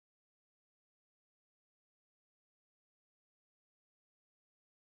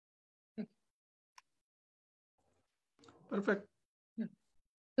Perfect.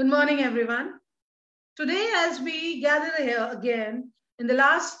 Good morning, everyone. Today, as we gather here again in the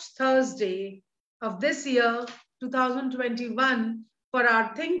last Thursday of this year, 2021, for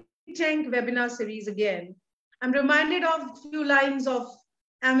our Think Tank webinar series again, I'm reminded of a few lines of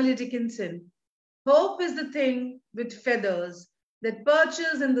Emily Dickinson. Hope is the thing with feathers that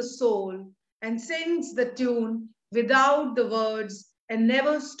perches in the soul and sings the tune without the words and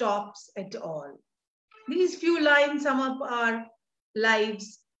never stops at all. These few lines sum up our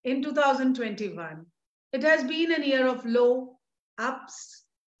lives in 2021. It has been a year of low, ups,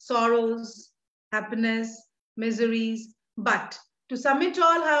 sorrows, happiness, miseries. But to sum it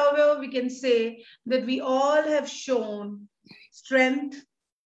all, however, we can say that we all have shown strength,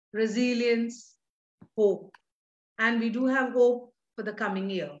 resilience, hope. And we do have hope for the coming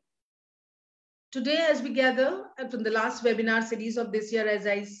year. Today, as we gather from the last webinar series of this year, as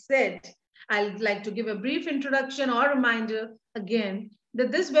I said, I'd like to give a brief introduction or reminder again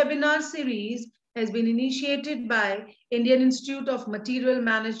that this webinar series has been initiated by Indian Institute of Material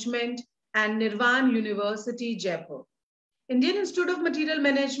Management and Nirwan University, Jaipur. Indian Institute of Material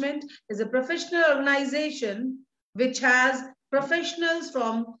Management is a professional organization which has professionals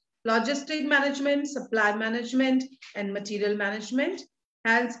from logistic management, supply management, and material management,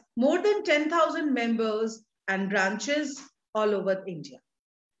 has more than 10,000 members and branches all over India.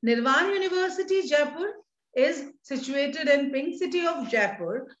 Nirwan University, Jaipur is situated in Pink City of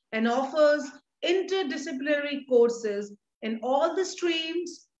Jaipur and offers interdisciplinary courses in all the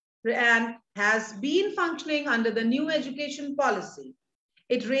streams and has been functioning under the new education policy.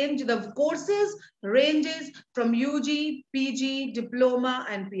 The courses ranges from UG, PG, diploma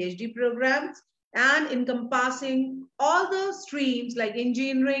and PhD programs and encompassing all the streams like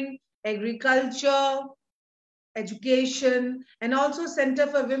engineering, agriculture, education, and also Center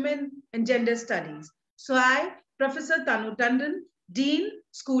for Women and Gender Studies. So I, Professor Tanu Tandon, Dean,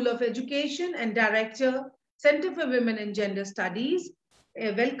 School of Education and Director, Center for Women and Gender Studies,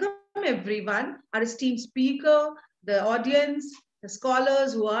 welcome everyone, our esteemed speaker, the audience, the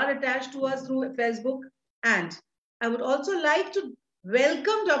scholars who are attached to us through Facebook. And I would also like to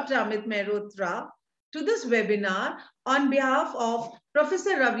welcome Dr. Amit Mehrotra to this webinar on behalf of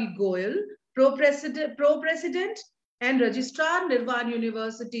Professor Ravi Goyal, Pro-President and Registrar, Nirwan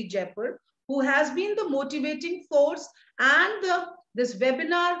University, Jaipur, who has been the motivating force, and this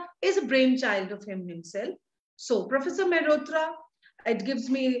webinar is a brainchild of him himself. So, Professor Mehrotra, it gives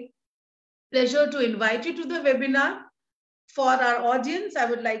me pleasure to invite you to the webinar. For our audience, I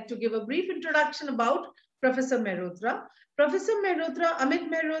would like to give a brief introduction about Professor Mehrotra. Professor Mehrotra, Amit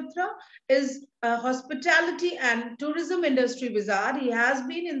Mehrotra, is a hospitality and tourism industry wizard. He has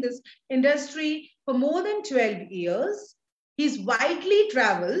been in this industry for more than 12 years. He's widely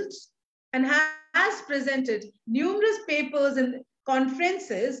traveled and has presented numerous papers and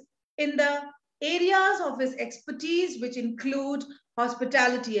conferences in the areas of his expertise, which include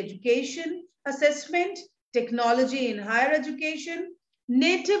hospitality education, assessment, technology in higher education,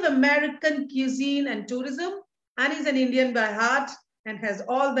 Native American cuisine and tourism, and he's an Indian by heart and has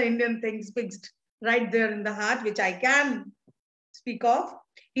all the Indian things fixed right there in the heart, which I can speak of.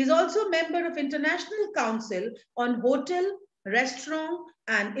 He's also a member of International Council on Hotel, Restaurant,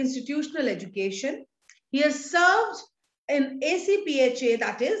 and Institutional Education. He has served in ACPHA,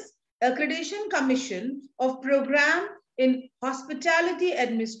 that is, Accreditation Commission of Program in Hospitality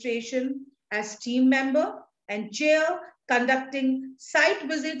Administration as team member and chair, conducting site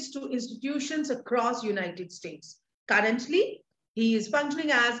visits to institutions across United States. Currently, he is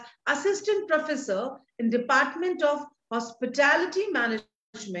functioning as assistant professor in Department of Hospitality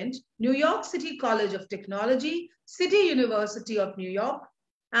Management, New York City College of Technology, City University of New York.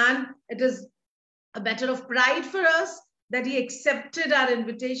 And it is a matter of pride for us that he accepted our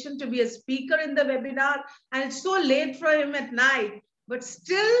invitation to be a speaker in the webinar. And it's so late for him at night, but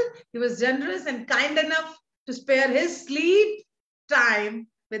still he was generous and kind enough to spare his sleep time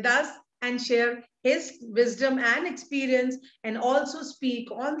with us and share his wisdom and experience, and also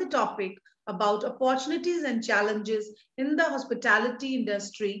speak on the topic about opportunities and challenges in the hospitality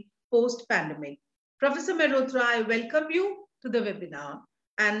industry post-pandemic. Professor Mehrotra, I welcome you to the webinar.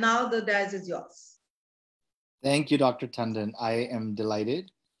 And now the dais is yours. Thank you, Dr. Tandon. I am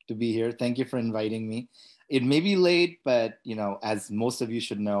delighted to be here. Thank you for inviting me. It may be late, but as most of you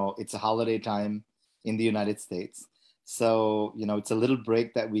should know, it's a holiday time in the United States. So, it's a little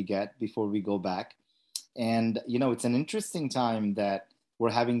break that we get before we go back. And, it's an interesting time that we're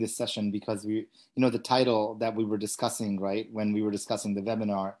having this session because the title that we were discussing, right, when we were discussing the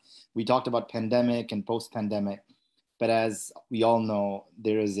webinar, we talked about pandemic and post-pandemic. But as we all know,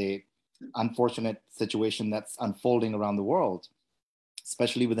 there is a unfortunate situation that's unfolding around the world,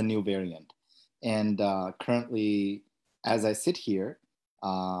 especially with a new variant. And currently, as I sit here,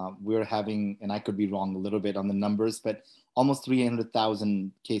 we're having, and I could be wrong a little bit on the numbers, but almost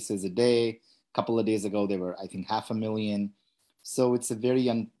 300,000 cases a day. A couple of days ago, there were, I think, 500,000. So it's a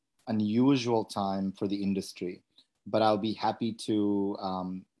very unusual time for the industry. But I'll be happy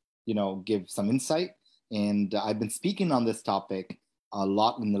to, give some insight. And I've been speaking on this topic a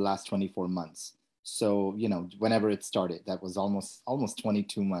lot in the last 24 months. So, whenever it started, that was almost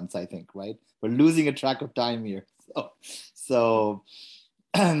 22 months, I think, right? We're losing a track of time here. So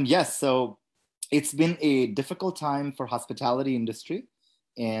yes, so it's been a difficult time for hospitality industry,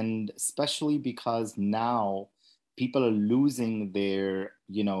 and especially because now people are losing their,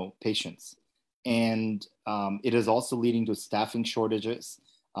 patience. And it is also leading to staffing shortages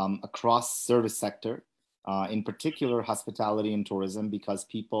across service sector, in particular hospitality and tourism, because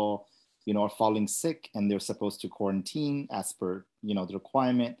people are falling sick and they're supposed to quarantine as per the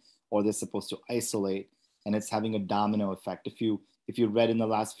requirement, or they're supposed to isolate, and it's having a domino effect. If you read in the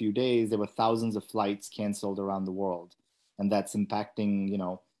last few days, there were thousands of flights canceled around the world, and that's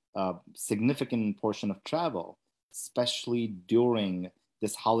impacting a significant portion of travel, especially during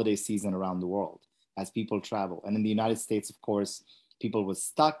this holiday season around the world as people travel. And in the United States, of course, people were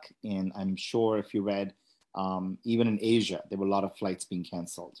stuck, and I'm sure if you read, even in Asia, there were a lot of flights being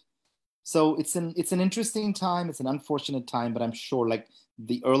canceled. So it's an interesting time. It's an unfortunate time, but I'm sure, like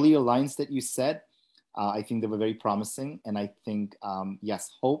the earlier lines that you said, I think they were very promising, and I think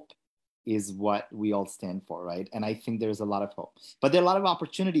yes, hope is what we all stand for, right? And I think there's a lot of hope, but there are a lot of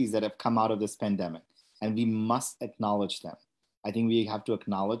opportunities that have come out of this pandemic, and we must acknowledge them. I think we have to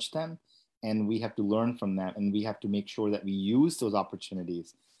acknowledge them, and we have to learn from them, and we have to make sure that we use those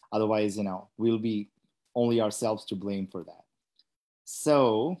opportunities. Otherwise, we'll be only ourselves to blame for that.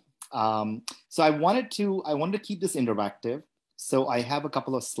 So so I wanted to keep this interactive. So I have a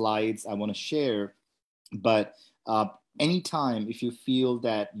couple of slides I want to share, but anytime if you feel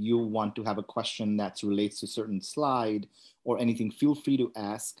that you want to have a question that relates to a certain slide or anything, feel free to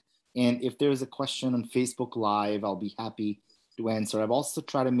ask. And if there's a question on Facebook Live, I'll be happy to answer. I've also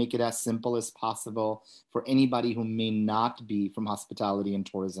tried to make it as simple as possible for anybody who may not be from hospitality and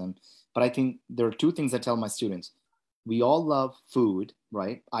tourism. But I think there are two things I tell my students. We all love food,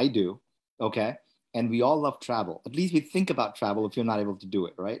 right? I do, okay? And we all love travel. At least we think about travel if you're not able to do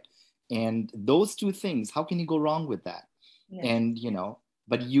it, right? And those two things, how can you go wrong with that? Yes. And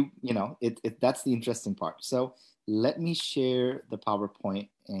but that's the interesting part. So let me share the PowerPoint,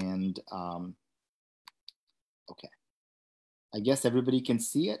 and okay, I guess everybody can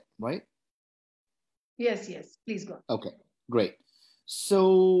see it, right? Yes, please go. Okay, great.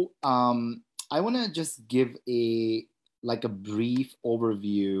 So I want to just give a brief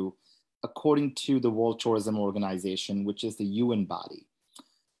overview according to the World Tourism Organization, which is the UN body.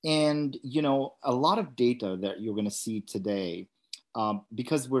 And, a lot of data that you're going to see today,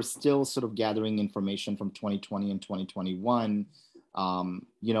 because we're still sort of gathering information from 2020 and 2021, a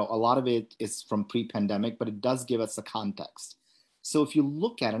lot of it is from pre-pandemic, but it does give us a context. So if you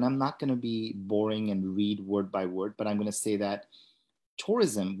look at it, and I'm not going to be boring and read word by word, but I'm going to say that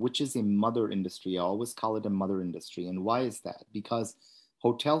tourism, which is a mother industry, I always call it a mother industry. And why is that? Because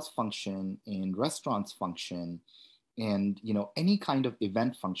hotels function and restaurants function, and any kind of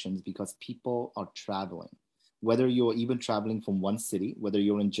event functions because people are traveling. Whether you're even traveling from one city, whether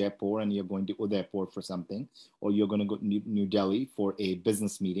you're in Jaipur and you're going to Udaipur for something, or you're going to go to New Delhi for a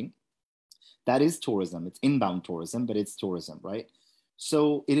business meeting, that is tourism. It's inbound tourism, but it's tourism, right?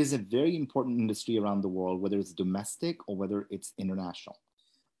 So it is a very important industry around the world, whether it's domestic or whether it's international.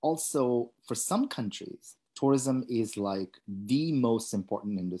 Also, for some countries, tourism is like the most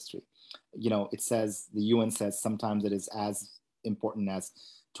important industry. It says, the UN says sometimes it is as important as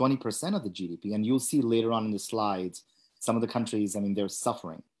 20% of the GDP. And you'll see later on in the slides, some of the countries, they're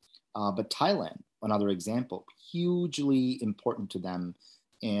suffering. But Thailand, another example, hugely important to them.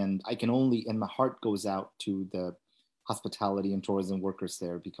 And my heart goes out to the hospitality and tourism workers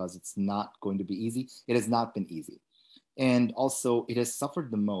there, because it's not going to be easy. It has not been easy. And also it has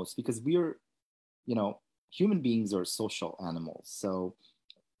suffered the most because human beings are social animals. So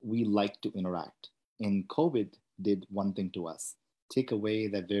we like to interact. And COVID did one thing to us: take away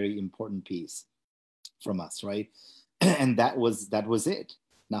that very important piece from us, right? And that was it.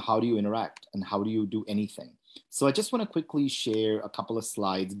 Now, how do you interact and how do you do anything? So I just want to quickly share a couple of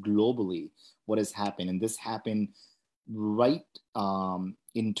slides globally, what has happened. And this happened right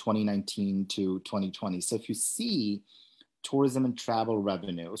in 2019 to 2020. So if you see tourism and travel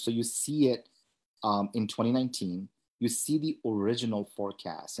revenue, so you see it in 2019, you see the original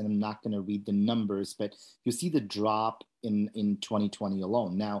forecast, and I'm not going to read the numbers, but you see the drop in 2020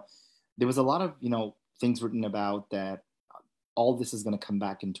 alone. Now, there was a lot of, things written about that all this is going to come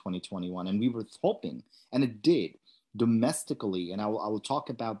back in 2021. And we were hoping, and it did domestically. And I will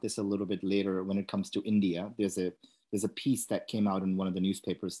talk about this a little bit later when it comes to India. There's a piece that came out in one of the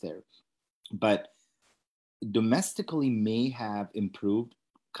newspapers there. But domestically may have improved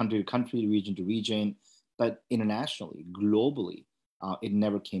country to country, region to region, but internationally, globally, it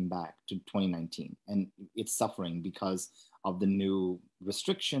never came back to 2019. And it's suffering because of the new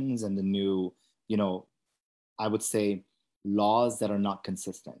restrictions and the new, I would say, laws that are not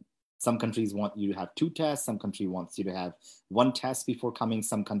consistent. Some countries want you to have two tests. Some country wants you to have one test before coming.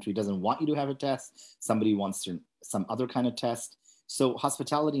 Some country doesn't want you to have a test. Somebody wants some other kind of test. So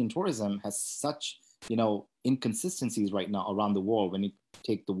hospitality and tourism has such, inconsistencies right now around the world. When you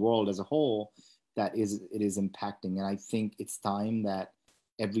take the world as a whole, it is impacting. And I think it's time that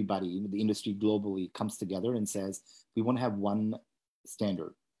everybody, the industry globally, comes together and says, we want to have one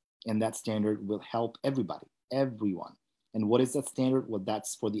standard. And that standard will help everybody, everyone. And what is that standard? Well,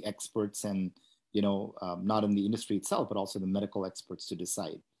 that's for the experts and, not in the industry itself, but also the medical experts to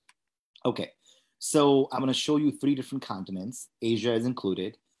decide. Okay, so I'm going to show you 3 different continents. Asia is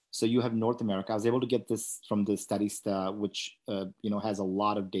included. So you have North America. I was able to get this from the Statista, which, has a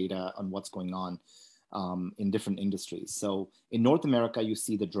lot of data on what's going on in different industries. So in North America, you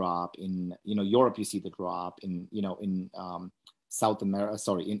see the drop. In, Europe, you see the drop. In, in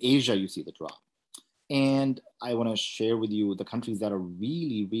in Asia, you see the drop. And I want to share with you the countries that are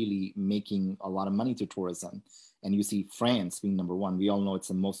really, really making a lot of money through tourism. And you see France being number 1. We all know it's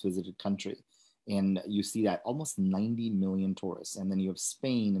the most visited country. And you see that almost 90 million tourists. And then you have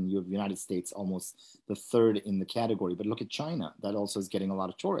Spain and you have the United States, almost the 3rd in the category. But look at China. That also is getting a lot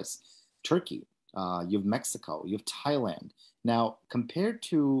of tourists. Turkey, you have Mexico, you have Thailand. Now, compared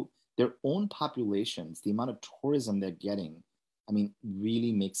to their own populations, the amount of tourism they're getting,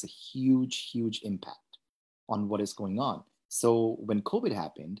 really makes a huge, huge impact on what is going on. So when COVID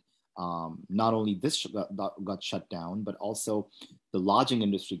happened, not only this got shut down, but also the lodging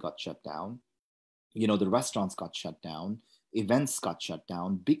industry got shut down. The restaurants got shut down, events got shut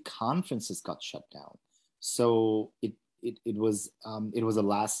down, big conferences got shut down. So it was a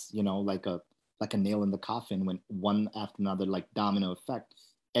last, like a nail in the coffin when one after another, like domino effect,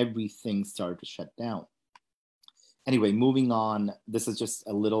 everything started to shut down. Anyway, moving on, this is just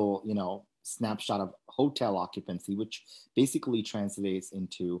a little, snapshot of hotel occupancy, which basically translates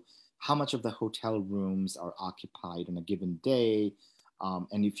into how much of the hotel rooms are occupied on a given day.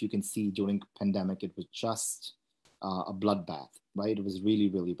 And if you can see during the pandemic, it was just a bloodbath, right? It was really,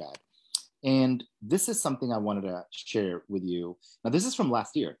 really bad. And this is something I wanted to share with you. Now, this is from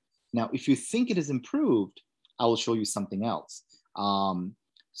last year. Now, if you think it has improved, I will show you something else.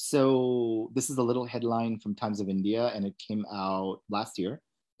 So this is a little headline from Times of India, and it came out last year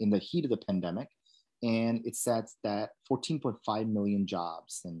in the heat of the pandemic. And it says that 14.5 million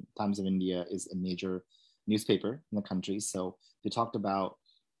jobs, and Times of India is a major newspaper in the country. So they talked about,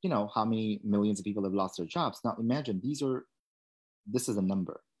 how many millions of people have lost their jobs. Now imagine this is a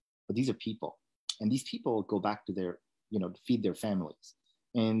number, but these are people. And these people go back to their, to feed their families.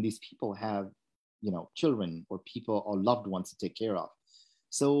 And these people have, children or people or loved ones to take care of.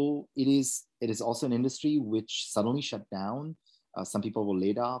 So it is also an industry which suddenly shut down. Some people were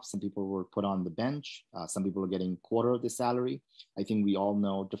laid off. Some people were put on the bench. Some people are getting quarter of the salary. I think we all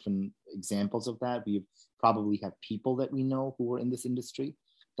know different examples of that. We probably have people that we know who were in this industry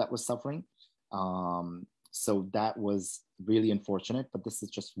that was suffering. So that was really unfortunate, but this is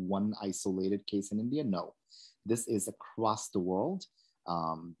just one isolated case in India. No, this is across the world.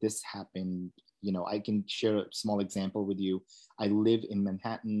 This happened, I can share a small example with you. I live in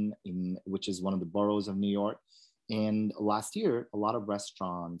Manhattan, which is one of the boroughs of New York. And last year, a lot of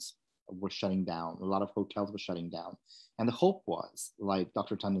restaurants were shutting down. A lot of hotels were shutting down. And the hope was, like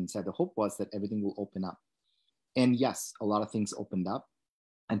Dr. Tandon said, the hope was that everything will open up. And yes, a lot of things opened up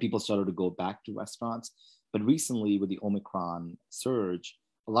and people started to go back to restaurants. But recently with the Omicron surge,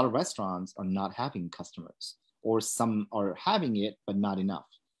 a lot of restaurants are not having customers, or some are having it, but not enough.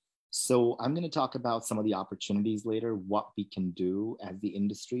 So I'm going to talk about some of the opportunities later, what we can do as the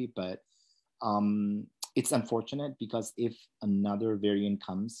industry, but it's unfortunate because if another variant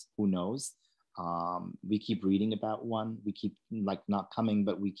comes, who knows? We keep reading about one, we keep not coming,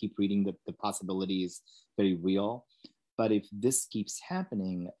 but we keep reading that the possibility is very real. But if this keeps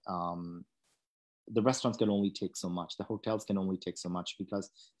happening, the restaurants can only take so much, the hotels can only take so much, because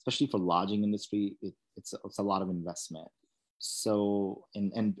especially for lodging industry, it's a lot of investment. So,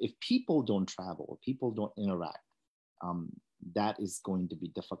 and if people don't travel, people don't interact, that is going to be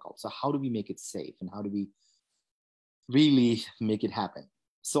difficult. So how do we make it safe, and how do we really make it happen?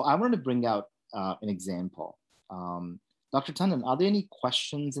 So I wanted to bring out an example. Dr. Tandon, are there any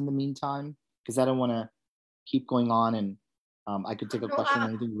questions in the meantime? Because I don't want to keep going on, and I could take a question,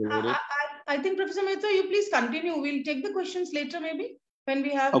 anything related. I think, Professor Mehrotra, you please continue. We'll take the questions later, maybe, when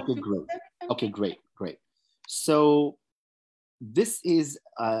we have. Okay, great. Okay, great. So this is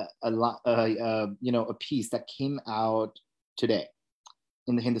a piece that came out today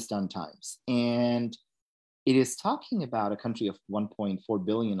in the Hindustan Times, and it is talking about a country of 1.4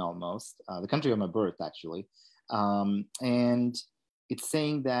 billion almost, the country of my birth, actually. And it's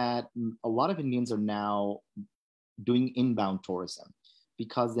saying that a lot of Indians are now doing inbound tourism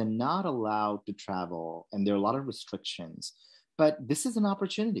because they're not allowed to travel, and there are a lot of restrictions. But this is an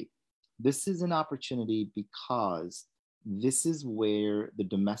opportunity. This is an opportunity because this is where the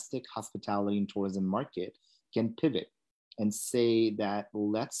domestic hospitality and tourism market can pivot and say that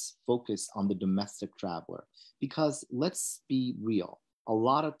let's focus on the domestic traveler. Because let's be real, a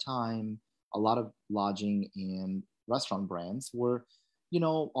lot of time, a lot of lodging and restaurant brands were,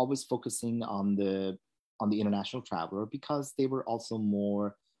 always focusing on the international traveler because they were also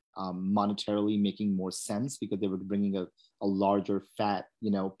more monetarily making more sense, because they were bringing a larger fat,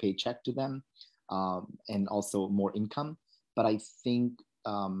 paycheck to them, and also more income. But I think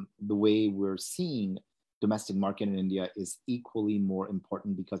the way we're seeing domestic market in India is equally more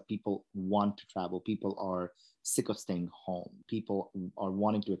important, because people want to travel. People are sick of staying home. People are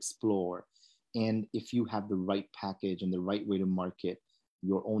wanting to explore. And if you have the right package and the right way to market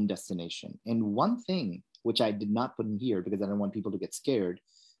your own destination. And one thing which I did not put in here because I don't want people to get scared,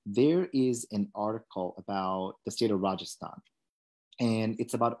 there is an article about the state of Rajasthan, and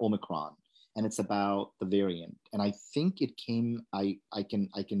it's about Omicron, and it's about the variant. And I think it came, I can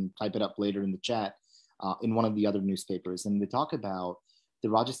type it up later in the chat, in one of the other newspapers. And they talk about the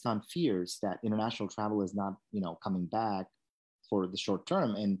Rajasthan fears that international travel is not, coming back for the short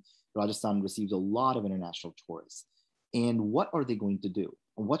term. And Rajasthan receives a lot of international tourists. And what are they going to do?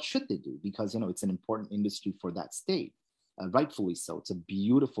 What should they do? Because, it's an important industry for that state, rightfully so. It's a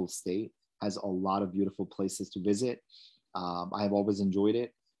beautiful state, has a lot of beautiful places to visit. I have always enjoyed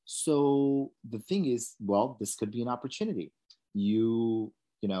it. So the thing is, well, this could be an opportunity. You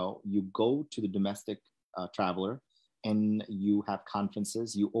go to the domestic traveler, and you have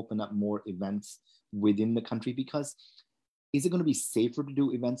conferences, you open up more events within the country. Because is it going to be safer to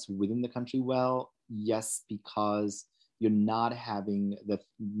do events within the country? Well, yes, because you're not having the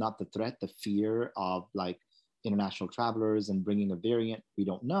threat, the fear of like international travelers and bringing a variant. We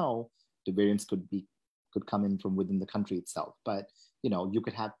don't know. The variants could come in from within the country itself. But, you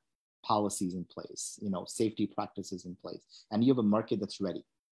could have policies in place, safety practices in place, and you have a market that's ready.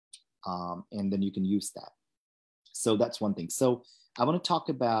 And then you can use that. So that's one thing. So I want to talk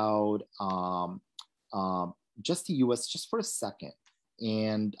about just the US just for a second.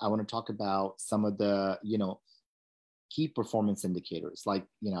 And I want to talk about some of the, key performance indicators. Like,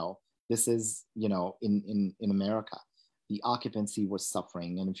 this is, in America, the occupancy was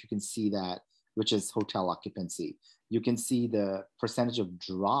suffering. And if you can see that, which is hotel occupancy, you can see the percentage of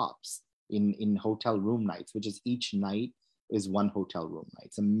drops in hotel room nights, which is each night is one hotel room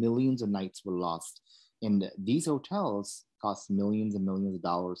night. So millions of nights were lost. And these hotels cost millions and millions of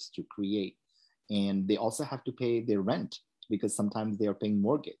dollars to create. And they also have to pay their rent, because sometimes they are paying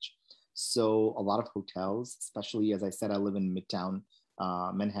mortgage. So a lot of hotels, especially, as I said, I live in Midtown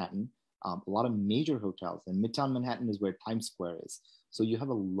Manhattan, a lot of major hotels. And Midtown Manhattan is where Times Square is. So you have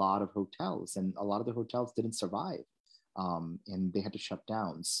a lot of hotels, and a lot of the hotels didn't survive, and they had to shut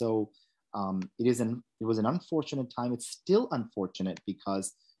down. So it was an unfortunate time. It's still unfortunate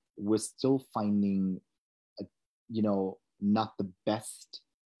because we're still finding, not the best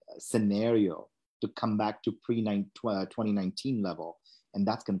scenario to come back to pre-2019 level. And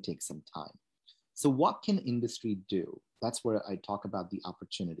that's going to take some time. So what can industry do? That's where I talk about the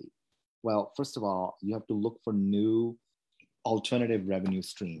opportunity. Well, first of all, you have to look for new alternative revenue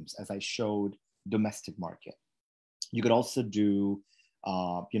streams, as I showed, domestic market. You could also do,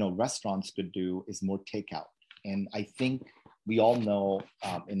 restaurants could do is more takeout. And I think we all know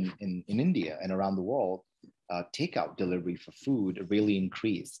in India and around the world, takeout delivery for food really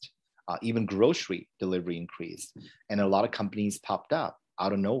increased. Even grocery delivery increased. And a lot of companies popped up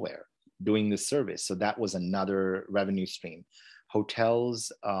out of nowhere doing this service. So that was another revenue stream.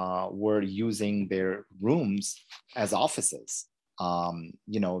 Hotels were using their rooms as offices.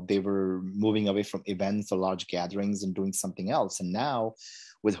 They were moving away from events or large gatherings and doing something else. And now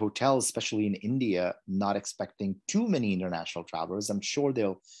with hotels, especially in India, not expecting too many international travelers, I'm sure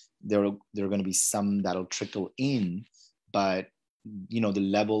they'll there are going to be some that'll trickle in, but the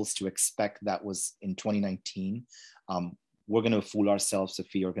levels to expect that was in 2019. We're going to fool ourselves if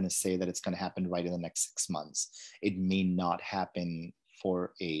we are going to say that it's going to happen right in the next 6 months. It may not happen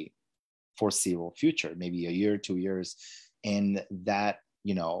for a foreseeable future, maybe a year, 2 years, and that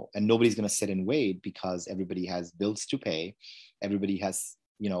and nobody's going to sit and wait because everybody has bills to pay, everybody has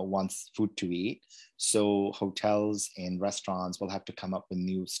wants food to eat. So hotels and restaurants will have to come up with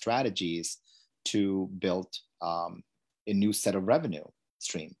new strategies to build a new set of revenue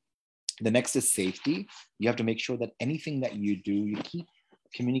stream. The next is safety. You have to make sure that anything that you do, you keep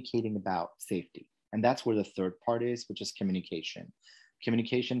communicating about safety. And that's where the third part is, which is communication.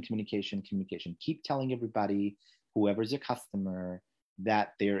 Communication. Keep telling everybody, whoever's your customer,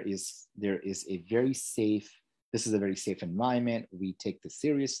 that this is a very safe environment. We take this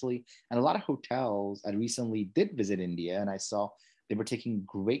seriously. And a lot of hotels, I recently did visit India, and I saw they were taking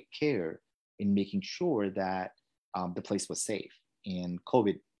great care in making sure that the place was safe and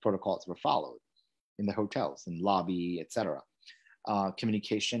COVID protocols were followed in the hotels and lobby, etc.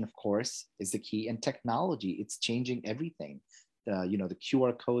 Communication, of course, is the key, and technology. It's changing everything. The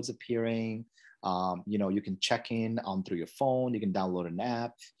QR codes appearing. You can check in on through your phone. You can download an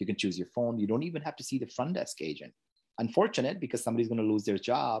app. You can choose your phone. You don't even have to see the front desk agent. Unfortunate, because somebody's going to lose their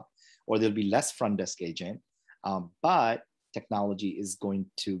job, or there'll be less front desk agent. But technology is going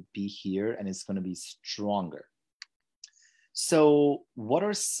to be here, and it's going to be stronger. So what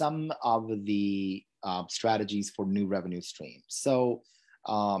are some of the strategies for new revenue streams? So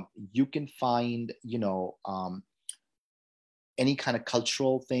you can find, any kind of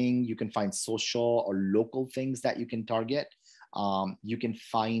cultural thing. You can find social or local things that you can target. You can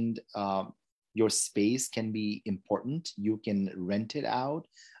find your space can be important. You can rent it out.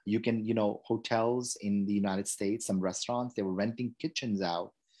 You can, hotels in the United States, some restaurants, they were renting kitchens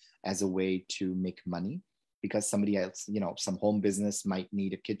out as a way to make money, because somebody else, some home business might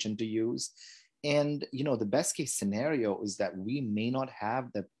need a kitchen to use. And, the best case scenario is that we may not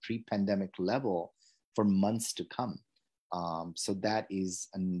have the pre-pandemic level for months to come. So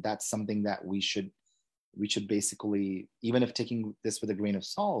that's something that we should basically, even if taking this with a grain of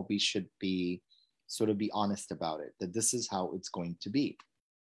salt, we should be honest about it, that this is how it's going to be.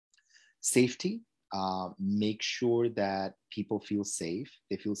 Safety, make sure that people feel safe,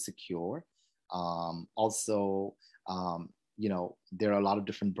 they feel secure. Also, there are a lot of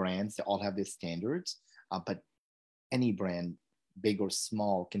different brands that all have their standards, but any brand, big or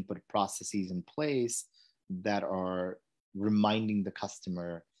small, can put processes in place that are reminding the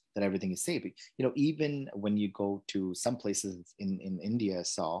customer that everything is safe. Even when you go to some places in India, I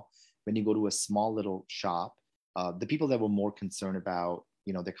saw, when you go to a small little shop, the people that were more concerned about,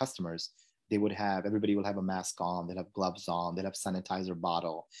 their customers, everybody will have a mask on, they'll have gloves on, they'll have sanitizer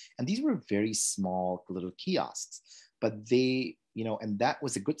bottle. And these were very small little kiosks, but and that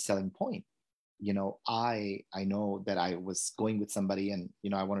was a good selling point. I know that I was going with somebody, and,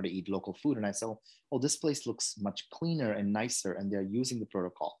 I wanted to eat local food, and I said, oh, this place looks much cleaner and nicer, and they're using the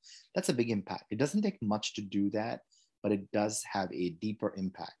protocol. That's a big impact. It doesn't take much to do that, but it does have a deeper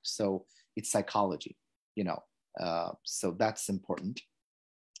impact. So it's psychology, so that's important.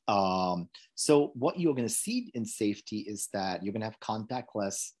 So what you're going to see in safety is that you're going to have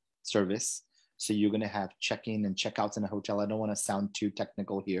contactless service. So you're going to have check-in and check-outs in a hotel. I don't want to sound too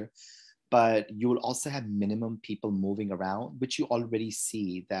technical here, but you will also have minimum people moving around, which you already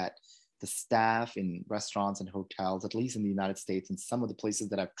see that the staff in restaurants and hotels, at least in the United States and some of the places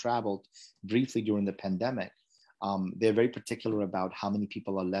that I've traveled briefly during the pandemic, they're very particular about how many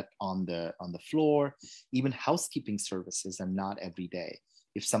people are let on the floor. Even housekeeping services are not every day.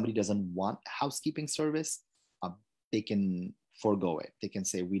 If somebody doesn't want housekeeping service, they can forego it. They can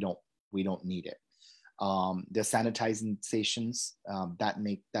say, we don't need it. The sanitizing stations that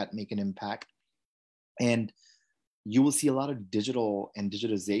make an impact. And you will see a lot of digital and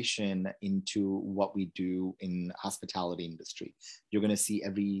digitization into what we do in hospitality industry. You're going to see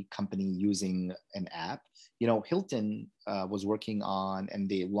every company using an app. Hilton was working on, and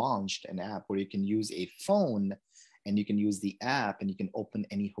they launched an app where you can use a phone and you can use the app and you can open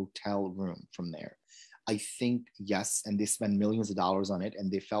any hotel room from there. I think, yes, and they spend millions of dollars on it,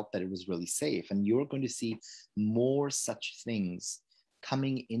 and they felt that it was really safe. And you're going to see more such things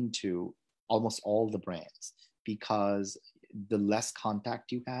coming into almost all the brands, because the less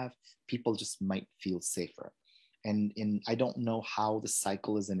contact you have, people just might feel safer. And I don't know how the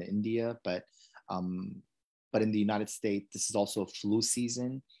cycle is in India, but in the United States, this is also a flu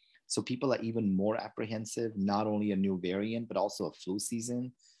season. So people are even more apprehensive, not only a new variant, but also a flu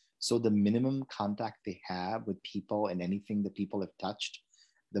season. So the minimum contact they have with people and anything that people have touched,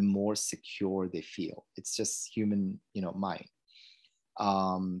 the more secure they feel. It's just human, mind.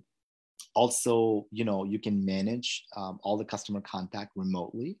 Also, you can manage all the customer contact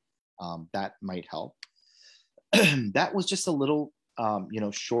remotely. That might help. That was just a little,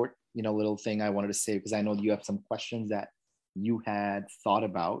 short, little thing I wanted to say, because I know you have some questions that you had thought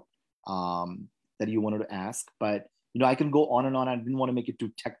about that you wanted to ask. But, I can go on and on. I didn't want to make it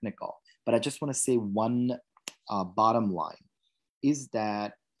too technical, but I just want to say one bottom line is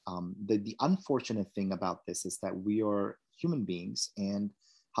that the unfortunate thing about this is that we are human beings, and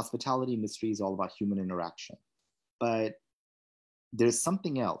hospitality industry is all about human interaction. But there's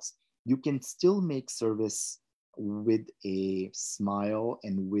something else. You can still make service with a smile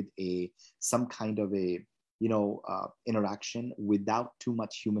and with some kind of interaction without too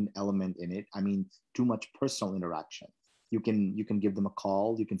much human element in it. I mean, too much personal interaction. You can give them a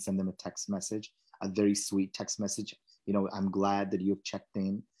call. You can send them a text message, a very sweet text message. I'm glad that you've checked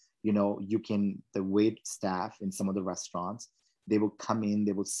in. The wait staff in some of the restaurants, they will come in,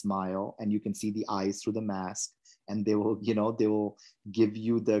 they will smile, and you can see the eyes through the mask, and they will give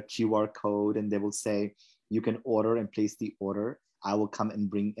you the QR code, and they will say, you can order and place the order. I will come and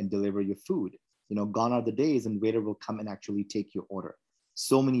bring and deliver your food. Gone are the days and waiter will come and actually take your order.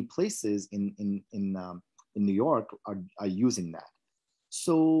 So many places in New York are using that.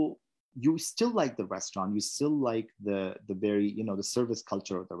 So you still like the restaurant, you still like the very, the service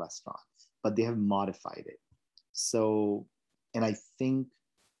culture of the restaurant, but they have modified it. So, and I think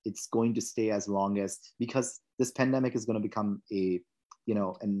it's going to stay as long as, because this pandemic is going to become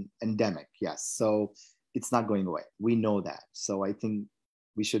an endemic. Yes. So it's not going away. We know that. So I think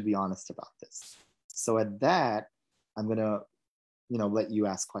we should be honest about this. So at that, I'm going to, let you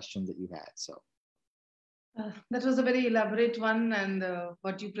ask questions that you had. So. That was a very elaborate one, and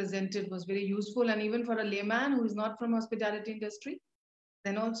what you presented was very useful. And even for a layman who is not from hospitality industry,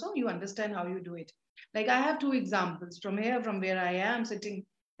 then also you understand how you do it. Like I have two examples from where I am sitting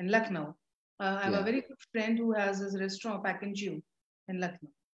in Lucknow. I have a very good friend who has his restaurant, Pack and Chew, in Lucknow,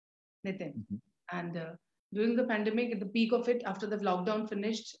 Nitin. Mm-hmm. And during the pandemic, at the peak of it, after the lockdown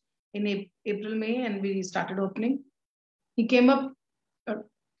finished in April, May, and we started opening, he came up.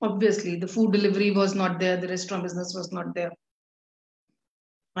 Obviously, the food delivery was not there. The restaurant business was not there.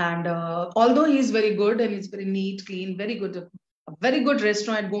 And although he's very good and he's very neat, clean, very good, a very good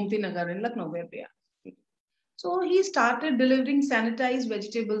restaurant at Gomti Nagar in Lucknow, where we are. So he started delivering sanitized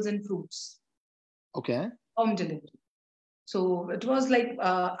vegetables and fruits. Okay. Home delivery. So it was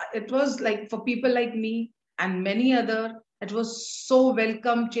like for people like me and many other, it was so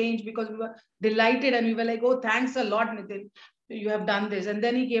welcome change, because we were delighted and we were like, oh, thanks a lot, Nitin. You have done this. And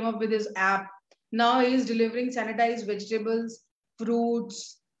then he came up with his app. Now he is delivering sanitized vegetables,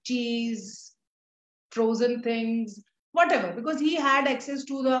 fruits, cheese, frozen things, whatever, because he had access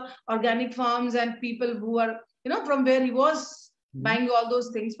to the organic farms and people who are, from where he was buying all those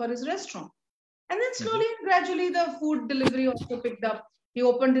things for his restaurant. And then slowly and gradually the food delivery also picked up. He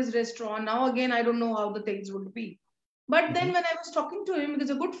opened his restaurant. Now again, I don't know how the things would be. But then when I was talking to him, because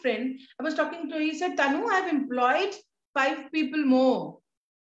a good friend, I was talking to him, he said, Tanu, I've employed 5 people more.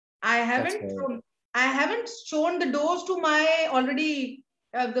 I haven't shown the doors to my already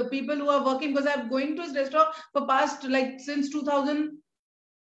the people who are working, because I'm going to his restaurant for past since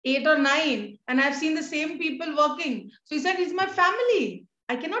 2008 or 9, and I've seen the same people working. So he said, it's my family.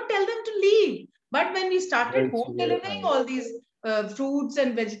 I cannot tell them to leave. But when we started home delivering all these fruits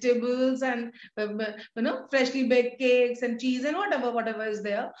and vegetables and freshly baked cakes and cheese and whatever is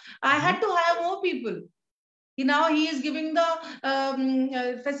there, I had to hire more people. Now he is giving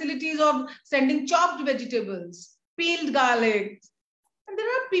the facilities of sending chopped vegetables, peeled garlic, and there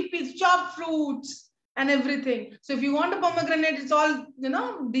are people, chopped fruits and everything. So if you want a pomegranate, it's all,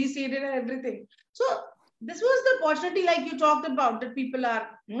 de-seeded and everything. So this was the opportunity, like you talked about, that people are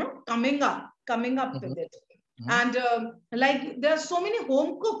coming up with it. And there are so many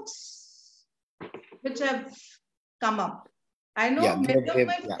home cooks which have come up. I know many of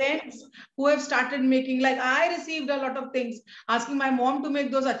my friends who have started making, I received a lot of things asking my mom to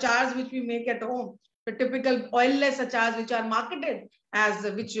make those achars which we make at home, the typical oilless achars which are marketed as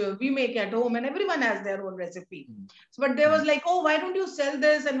which we make at home, and everyone has their own recipe. So, but there was oh, why don't you sell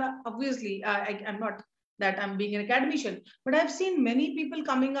this? And obviously, I'm not that I'm being an academician, but I've seen many people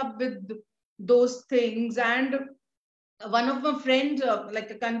coming up with those things. And one of my friends,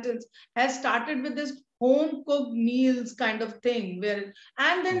 accountants, has started with this home cooked meals kind of thing,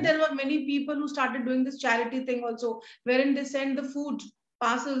 and then there were many people who started doing this charity thing also, wherein they send the food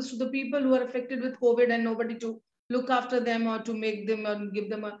parcels to the people who are affected with COVID and nobody to look after them or to make them or give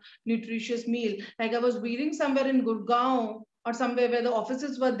them a nutritious meal. Like I was reading somewhere in Gurgaon, or somewhere where the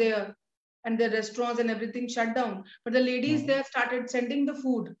offices were there and the restaurants and everything shut down. But the ladies there started sending the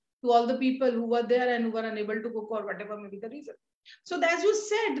food to all the people who were there and who were unable to cook or whatever may be the reason. So as you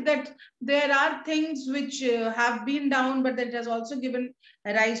said that there are things which have been down, but that has also given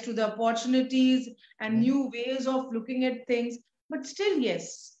rise to the opportunities and new ways of looking at things. But still,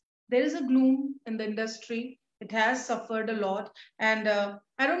 yes, there is a gloom in the industry. It has suffered a lot. And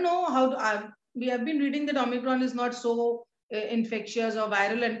I don't know how to, we have been reading that Omicron is not so infectious or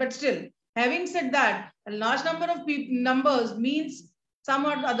virulent, but still, having said that, a large number of numbers means some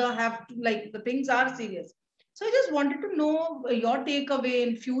or other have to, like the things are serious. So I just wanted to know your takeaway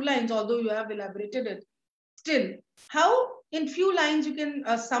in few lines, although you have elaborated it. Still, how in few lines you can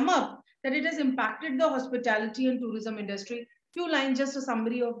sum up that it has impacted the hospitality and tourism industry? Few lines, just a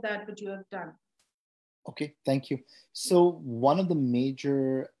summary of that which you have done. Okay, thank you. So one of the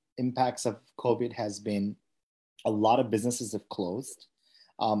major impacts of COVID has been a lot of businesses have closed.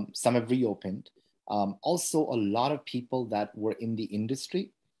 Some have reopened. Also, a lot of people that were in the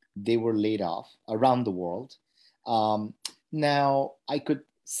industry, they were laid off around the world. Now, I could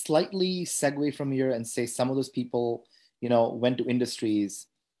slightly segue from here and say some of those people, went to industries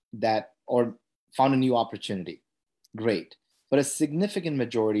that or found a new opportunity. Great. But a significant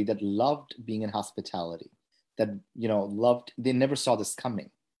majority that loved being in hospitality, that, loved, they never saw this coming.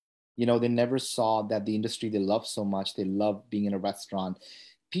 They never saw that the industry they love so much, they love being in a restaurant.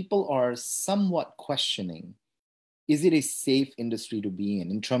 People are somewhat questioning, is it a safe industry to be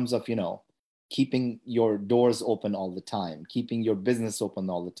in terms of, keeping your doors open all the time, keeping your business open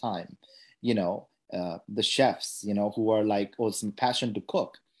all the time, the chefs, who are like, oh, some passion to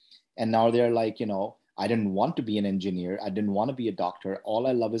cook. And now they're like, I didn't want to be an engineer. I didn't want to be a doctor. All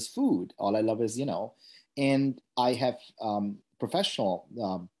I love is food. All I love is, and I have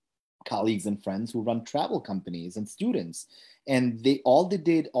professional colleagues and friends who run travel companies and students. And they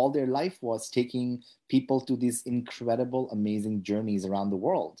did all their life was taking people to these incredible, amazing journeys around the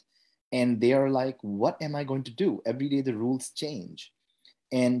world. And they are like, what am I going to do? Every day the rules change.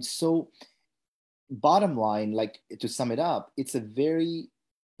 And so bottom line, like to sum it up, it's a very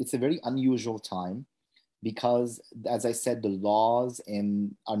unusual time because, as I said, the laws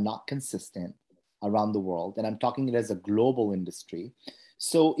are not consistent around the world. And I'm talking it as a global industry.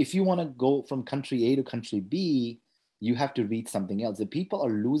 So if you want to go from country A to country B, you have to read something else. The people are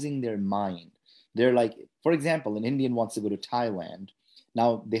losing their mind. They're like, for example, an Indian wants to go to Thailand.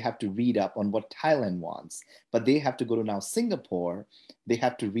 Now they have to read up on what Thailand wants, but they have to go to now Singapore. They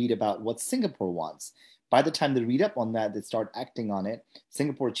have to read about what Singapore wants. By the time they read up on that, they start acting on it.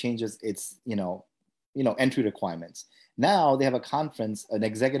 Singapore changes its, entry requirements. Now they have a conference, an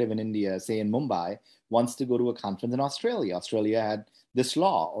executive in India, say in Mumbai, wants to go to a conference in Australia. Australia had this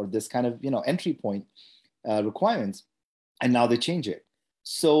law or this kind of, entry point requirements, and now they change it.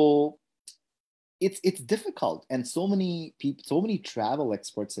 So it's difficult. And so many people, so many travel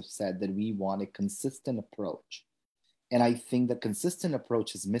experts have said that we want a consistent approach. And I think the consistent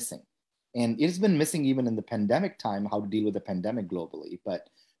approach is missing. And it's been missing even in the pandemic time, how to deal with the pandemic globally. But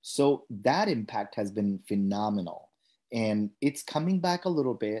so that impact has been phenomenal. And it's coming back a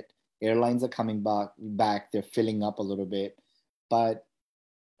little bit. Airlines are coming back. They're filling up a little bit. But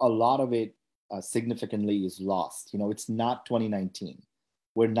a lot of it significantly is lost. It's not 2019.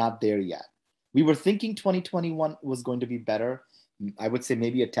 We're not there yet. We were thinking 2021 was going to be better. I would say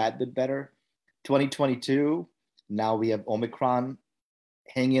maybe a tad bit better. 2022, now we have Omicron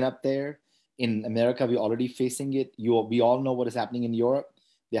hanging up there. In America, we're already facing it. We all know what is happening in Europe.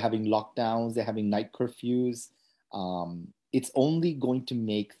 They're having lockdowns. They're having night curfews. It's only going to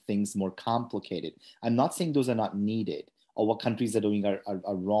make things more complicated. I'm not saying those are not needed or what countries are doing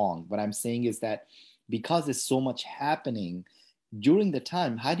are wrong. What I'm saying is that because there's so much happening during the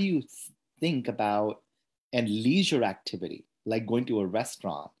time, how do you think about a leisure activity like going to a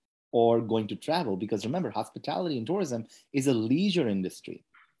restaurant or going to travel? Because remember, hospitality and tourism is a leisure industry.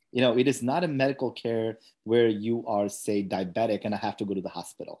 It is not a medical care where you are, say, diabetic and I have to go to the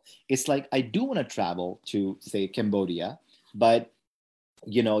hospital. It's like, I do want to travel to, say, Cambodia, but,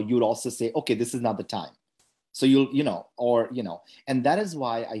 you'd also say, okay, this is not the time. So and that is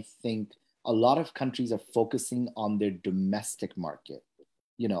why I think a lot of countries are focusing on their domestic market.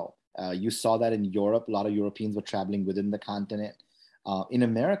 You saw that in Europe, a lot of Europeans were traveling within the continent. In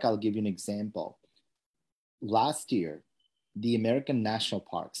America, I'll give you an example. Last year, the American national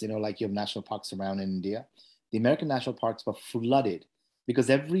parks, like you have national parks around in India, the American national parks were flooded because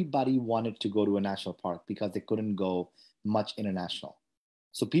everybody wanted to go to a national park because they couldn't go much international.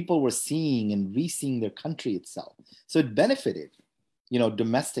 So people were seeing and re-seeing their country itself. So it benefited,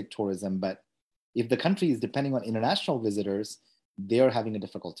 domestic tourism, but If the country is depending on international visitors, they're having a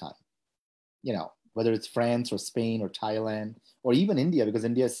difficult time. Whether it's France or Spain or Thailand or even India, because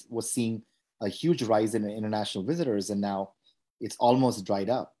India was seeing a huge rise in international visitors, and now it's almost dried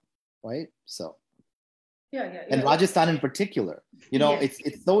up, right? So, and Rajasthan in particular, Yes.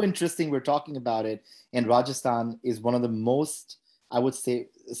 it's so interesting. We're talking about it, and Rajasthan is one of the most, I would say,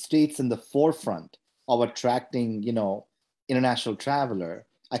 states in the forefront of attracting, international traveler.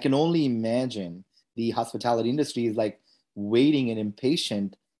 I can only imagine the hospitality industry is like waiting and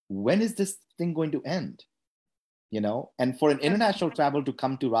impatient. When is this thing going to end? And for an international travel to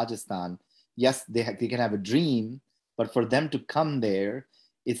come to Rajasthan, yes, they can have a dream, but for them to come there,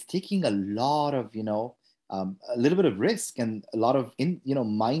 it's taking a lot of, a little bit of risk and a lot of,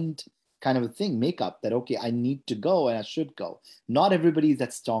 mind kind of a thing, makeup that, okay, I need to go and I should go. Not everybody is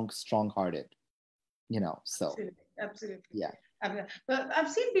that strong-hearted, so. Absolutely. Yeah. I've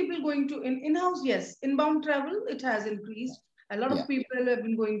seen people going to in-house, yes, inbound travel, it has increased. A lot of people have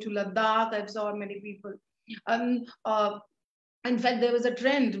been going to Ladakh. I've saw many people. Um, uh, in fact, there was a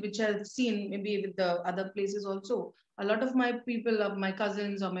trend which I've seen maybe with the other places also. A lot of my people, of my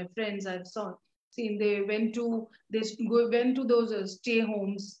cousins or my friends, I've seen they went to those stay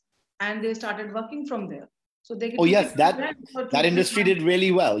homes and they started working from there. So they Oh took yes, it to rent for that 2 3 industry months. did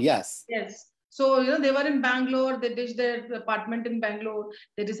really well. Yes. Yes. So, they were in Bangalore, they ditched their apartment in Bangalore.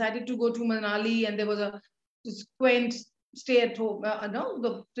 They decided to go to Manali, and there was a quaint stay at home, no,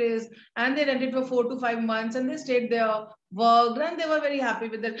 the place, and they rented for 4 to 5 months, and they stayed there, worked, and they were very happy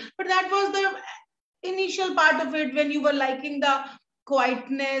with it. But that was the initial part of it when you were liking the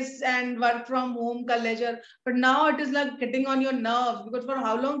quietness and work from home leisure. But now it is like getting on your nerves, because for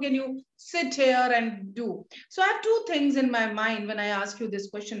how long can you sit here and do? So I have two things in my mind when I ask you this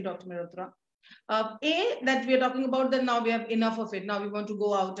question, Dr. Mehrotra. That we are talking about that now we have enough of it. Now we want to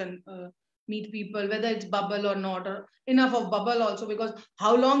go out and meet people, whether it's bubble or not, or enough of bubble also, because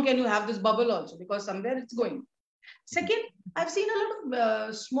how long can you have this bubble also? Because somewhere it's going. Second, I've seen a lot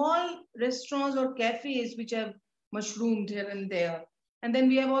of small restaurants or cafes which have mushroomed here and there. And then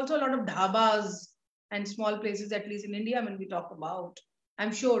we have also a lot of dhabas and small places, at least in India, when we talk about.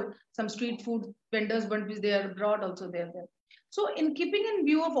 I'm sure some street food vendors won't be there abroad also there. So, in keeping in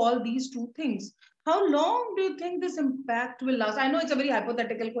view of all these two things, how long do you think this impact will last? I know it's a very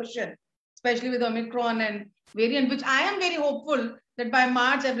hypothetical question, especially with Omicron and variant, which I am very hopeful that by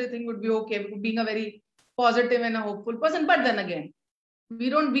March everything would be okay, being a very positive and a hopeful person. But then again,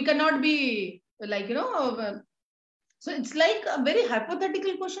 we cannot be like, so it's like a very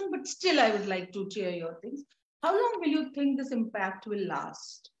hypothetical question, but still I would like to share your things. How long will you think this impact will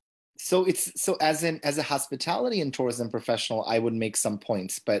last? So as a hospitality and tourism professional, I would make some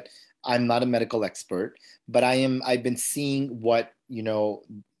points, but I'm not a medical expert. But I've been seeing what,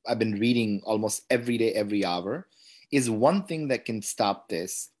 I've been reading almost every day, every hour. Is one thing that can stop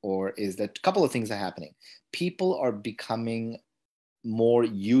this, or is that a couple of things are happening. People are becoming more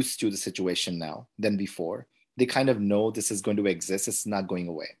used to the situation now than before. They kind of know this is going to exist, it's not going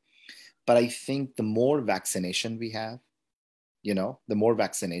away. But I think the more vaccination we have, the more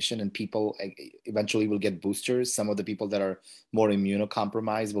vaccination, and people eventually will get boosters. Some of the people that are more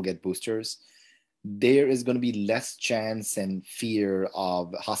immunocompromised will get boosters. There is going to be less chance and fear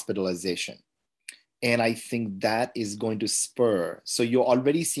of hospitalization. And I think that is going to spur. So you're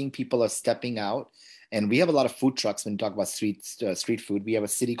already seeing people are stepping out, and we have a lot of food trucks when you talk about street food. We have a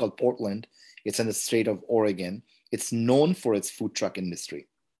city called Portland. It's in the state of Oregon. It's known for its food truck industry.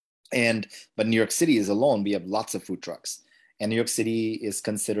 But New York City is alone. We have lots of food trucks. And New York City is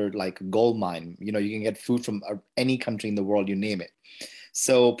considered like a gold mine. You can get food from any country in the world, you name it.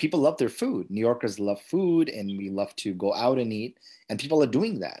 So people love their food. New Yorkers love food, and we love to go out and eat. And people are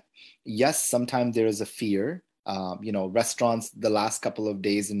doing that. Yes, sometimes there is a fear. Restaurants, the last couple of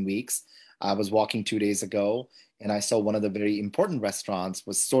days and weeks, I was walking 2 days ago, and I saw one of the very important restaurants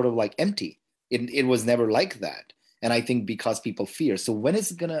was sort of like empty. It was never like that. And I think because people fear. So when is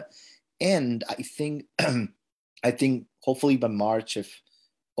it going to end? I think I think hopefully by March, if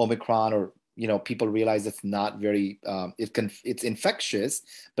Omicron or people realize it's not very it's infectious,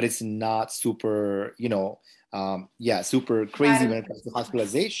 but it's not super super crazy when it comes to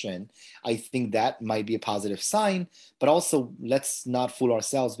hospitalization. I think that might be a positive sign. But also, let's not fool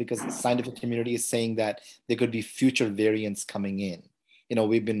ourselves, because the scientific community is saying that there could be future variants coming in.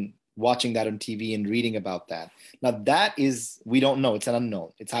 We've been watching that on TV and reading about that. Now that is, we don't know. It's an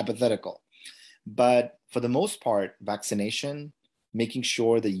unknown. It's hypothetical. But for the most part, vaccination, making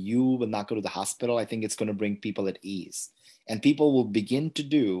sure that you will not go to the hospital, I think it's going to bring people at ease. And people will begin to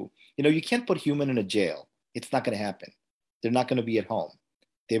do, you can't put human in a jail. It's not going to happen. They're not going to be at home.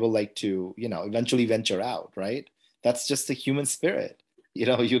 they will like to, eventually venture out, right? That's just the human spirit,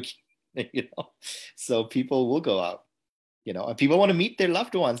 you, so people will go out, and people want to meet their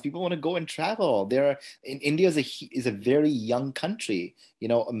loved ones. People want to go and travel. In India is a very young country.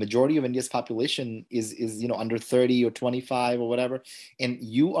 A majority of India's population is under 30 or 25 or whatever. And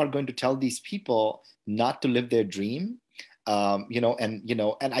you are going to tell these people not to live their dream. And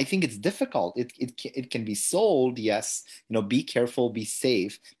I think it's difficult. It can be sold, yes. Be careful, be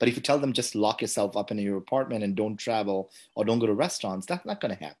safe. But if you tell them just lock yourself up in your apartment and don't travel or don't go to restaurants, that's not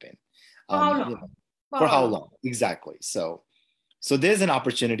going to happen. For how long? For how long? Exactly. So there's an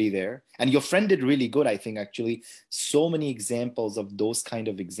opportunity there. And your friend did really good, I think, actually. So many examples of those kind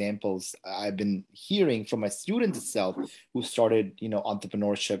of examples I've been hearing from my students itself who started,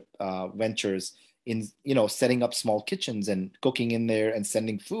 entrepreneurship ventures in, setting up small kitchens and cooking in there and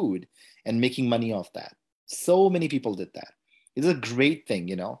sending food and making money off that. So many people did that. It's a great thing,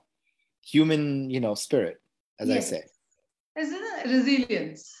 human, spirit, as I say. Isn't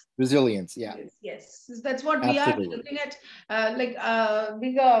it? Resilience, yeah. Yes. That's what Absolutely. We are looking at,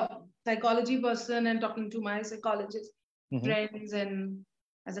 being a psychology person and talking to my psychologist friends and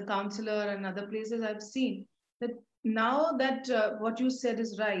as a counselor and other places, I've seen that now that what you said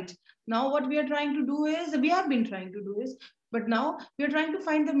is right. Now what we have been trying to do is, but now we are trying to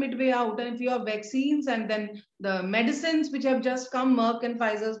find the midway out. And if you have vaccines and then the medicines which have just come, Merck and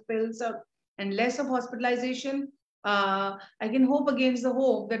Pfizer's pills, and less of hospitalization, I can hope against the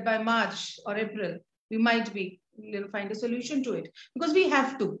hope that by March or April, we might find a solution to it, because we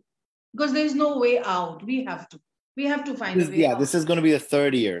have to, because there is no way out. We have to find a way out. This is going to be the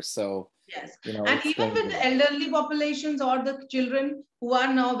third year. So, yes. And even with the elderly populations or the children who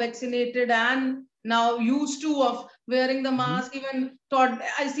are now vaccinated and now used to of wearing the mask, even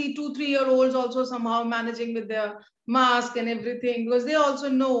I see 2-3-year-olds also somehow managing with their mask and everything, because they also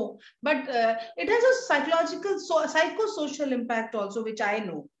know. But it has a psychosocial impact also, which I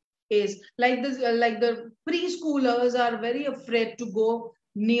know is like this. Like the preschoolers are very afraid to go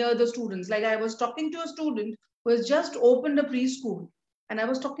near the students. Like I was talking to a student who has just opened a preschool, and I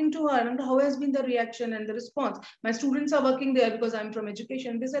was talking to her, and how has been the reaction and the response. My students are working there because I'm from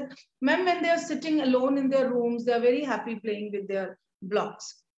education. They said, ma'am, when they're sitting alone in their rooms, they're very happy playing with their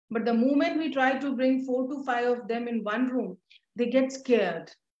blocks. But the moment we try to bring 4 to 5 of them in one room, they get scared.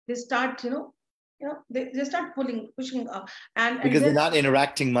 They start, they start pushing up. Because they're not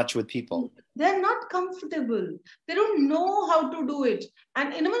interacting much with people. They're not comfortable. They don't know how to do it.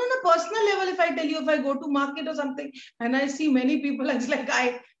 And even on a personal level, if I tell you, if I go to market or something and I see many people, it's like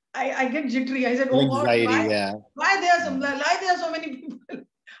I get jittery. I said, oh God, why there are so many people?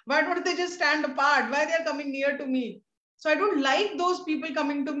 Why don't they just stand apart? Why they are coming near to me? So I don't like those people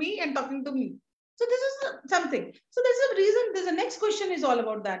coming to me and talking to me. So this is something. So there's a reason. There's a next question is all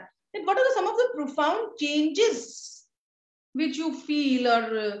about that. And what are some of the profound changes which you feel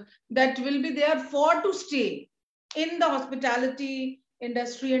or that will be there for to stay in the hospitality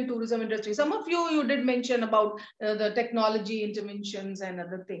industry and tourism industry? Some of you did mention about the technology interventions and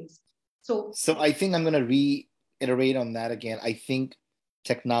other things. So I think I'm going to reiterate on that again. I think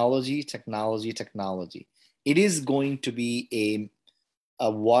technology. It is going to be a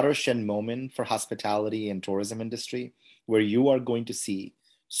watershed moment for hospitality and tourism industry, where you are going to see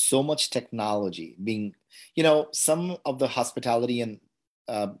so much technology being, some of the hospitality and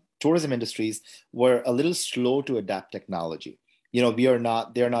tourism industries were a little slow to adapt technology. They're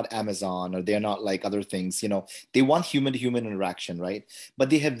not Amazon, or they're not like other things, they want human to human interaction, right? But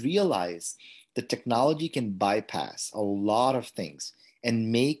they have realized that technology can bypass a lot of things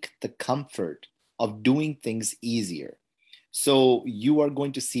and make the comfort of doing things easier. So you are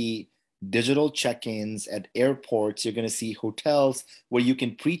going to see digital check-ins at airports. You're going to see hotels where you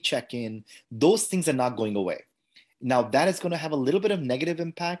can pre-check in. Those things are not going away. Now, that is going to have a little bit of negative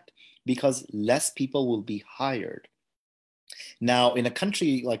impact because less people will be hired. Now, in a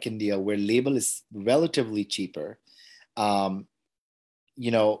country like India, where labor is relatively cheaper,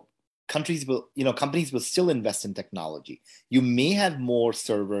 companies will still invest in technology. You may have more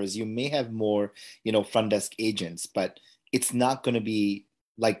servers, you may have more, front desk agents, but it's not going to be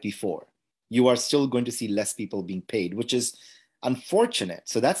like before. You are still going to see less people being paid, which is unfortunate.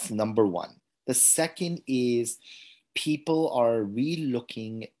 So that's number one. The second is people are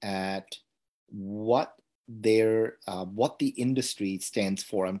re-looking at what the industry stands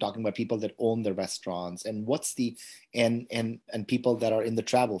for. I'm talking about people that own the restaurants and and people that are in the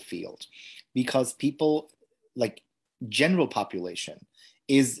travel field, because people, like general population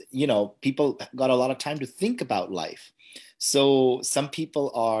is, people got a lot of time to think about life. So some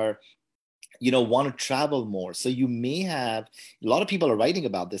people are want to travel more. So you may have, a lot of people are writing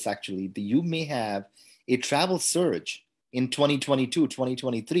about this actually, you may have a travel surge in 2022,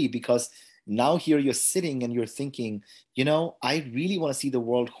 2023, because now here you're sitting and you're thinking, I really want to see the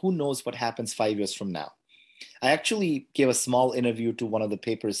world. Who knows what happens 5 years from now? I actually gave a small interview to one of the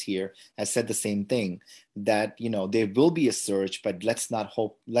papers here. I said the same thing, that, there will be a surge, but let's not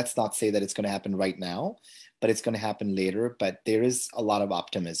say that it's going to happen right now, but it's going to happen later. But there is a lot of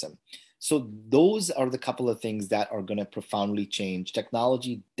optimism. So those are the couple of things that are going to profoundly change.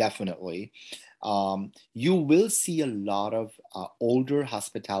 Technology, definitely. You will see a lot of older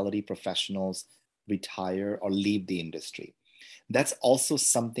hospitality professionals retire or leave the industry. That's also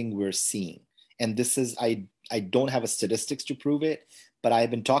something we're seeing. And this is, I don't have a statistics to prove it, but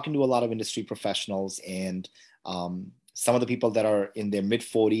I've been talking to a lot of industry professionals, and some of the people that are in their mid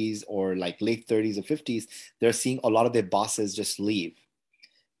 40s or like late 30s or 50s, they're seeing a lot of their bosses just leave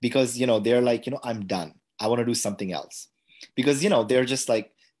because, they're like, I'm done. I want to do something else. Because, they're just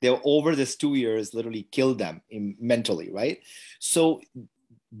like, they're over this 2 years, literally killed them mentally, right? So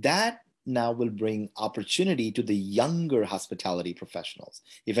that now will bring opportunity to the younger hospitality professionals.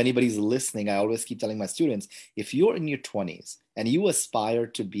 If anybody's listening, I always keep telling my students, if you're in your 20s and you aspire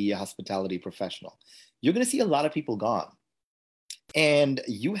to be a hospitality professional, you're going to see a lot of people gone. And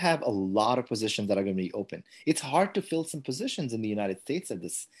you have a lot of positions that are going to be open. It's hard to fill some positions in the United States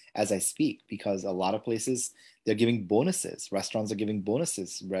as I speak, because a lot of places, they're giving bonuses. Restaurants are giving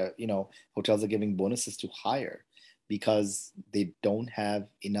bonuses, hotels are giving bonuses to hire because they don't have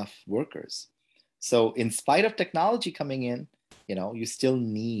enough workers. So in spite of technology coming in, you still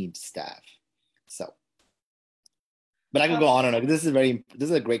need staff. So, but I could go on and on. This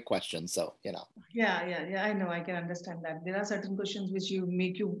is a great question. So, Yeah. I know. I can understand that. There are certain questions which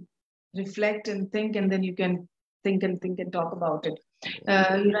make you reflect and think, and then you can think and talk about it.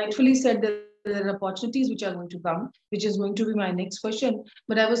 You rightfully said that there are opportunities which are going to come, which is going to be my next question.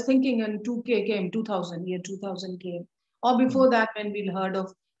 But I was thinking in 2000 came, or before that, when we heard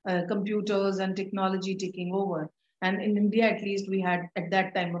of computers and technology taking over. And in India, at least, we had at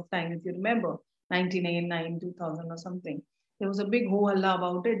that time, if you remember, 1989, 2000 or something. There was a big ho-halla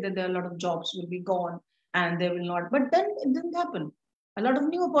about it, that there are a lot of jobs will be gone and they will not. But then it didn't happen. A lot of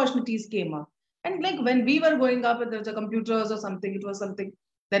new opportunities came up. And like when we were growing up and there was a computers or something, it was something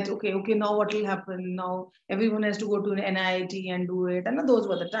that, okay, now what will happen? Now everyone has to go to an NIT and do it. And those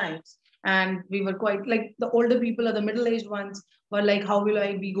were the times. And we were quite like the older people or the middle-aged ones were like, how will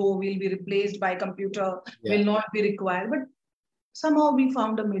we go? We'll be replaced by computer, will not be required. But somehow we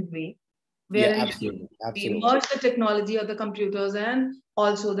found a midway wherein we merge the technology of the computers and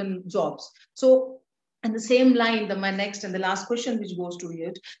also the jobs. So, in the same line, my next and the last question, which goes to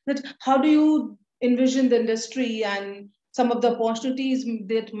it, that how do you envision the industry and some of the opportunities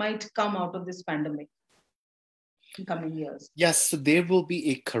that might come out of this pandemic in coming years? Yes, so there will be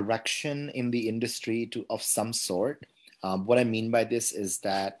a correction in the industry of some sort. What I mean by this is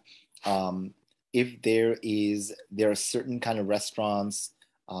that if there are certain kind of restaurants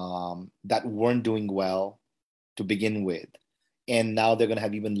that weren't doing well to begin with, and now they're going to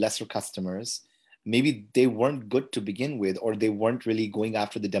have even lesser customers. Maybe they weren't good to begin with, or they weren't really going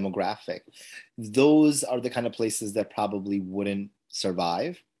after the demographic. Those are the kind of places that probably wouldn't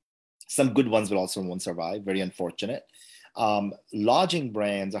survive. Some good ones, but also won't survive. Very unfortunate. Lodging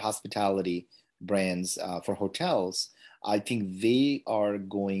brands or hospitality brands for hotels, I think they are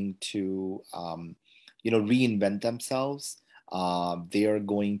going to, reinvent themselves. They are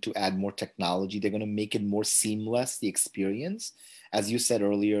going to add more technology. They're going to make it more seamless, the experience. As you said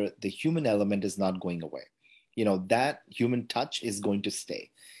earlier, the human element is not going away. That human touch is going to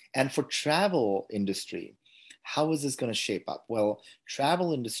stay. And for travel industry, how is this going to shape up? Well,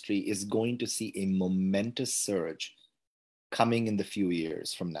 travel industry is going to see a momentous surge coming in the few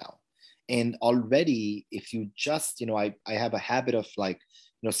years from now. And already, if you just, I have a habit of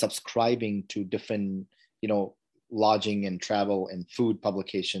subscribing to different, lodging and travel and food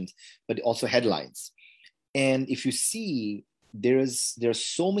publications, but also headlines. And if you see, there's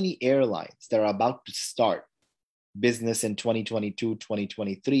so many airlines that are about to start business in 2022,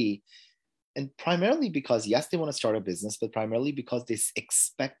 2023. And primarily because, yes, they want to start a business, but primarily because they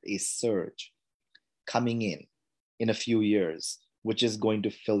expect a surge coming in a few years, which is going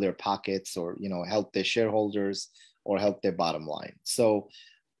to fill their pockets or, help their shareholders or help their bottom line. So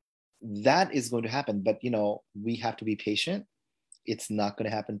that is going to happen, but we have to be patient. It's not going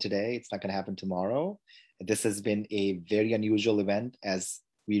to happen today. It's not going to happen tomorrow. This has been a very unusual event, as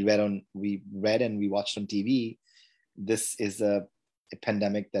we read and we watched on TV. This is a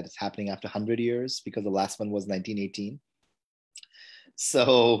pandemic that is happening after 100 years, because the last one was 1918.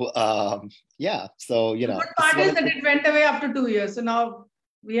 So yeah, so The good this is part one is of that the, it went away after 2 years. So now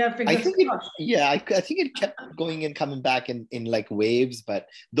we have I fingers think it, crossed. yeah, I think it kept going and coming back in like waves. But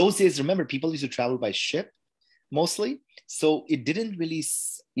those days, remember, people used to travel by ship mostly, so it didn't really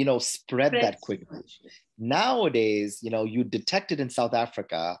spread Spread that so quickly. much. Nowadays, you detect it in South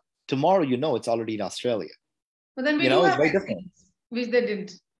Africa. Tomorrow, it's already in Australia. But then we do It's have very different. vaccines, which they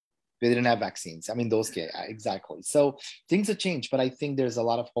didn't. They didn't have vaccines. I mean, exactly. So things have changed, but I think there's a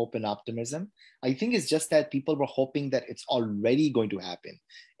lot of hope and optimism. I think it's just that people were hoping that it's already going to happen.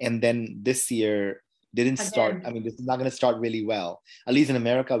 And then this year didn't start. I Again. mean, this is not going to start really well. At least in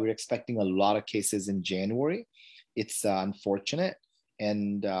America, we're expecting a lot of cases in January. It's unfortunate.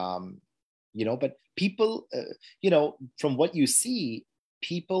 And, but people, from what you see,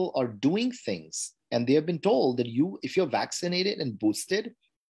 people are doing things and they have been told that if you're vaccinated and boosted,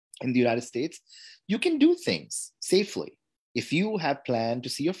 in the United States, you can do things safely. If you have planned to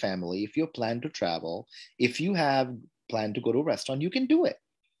see your family, if you have planned to travel, if you have planned to go to a restaurant, you can do it.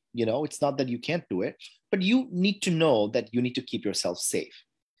 It's not that you can't do it, but you need to know that you need to keep yourself safe.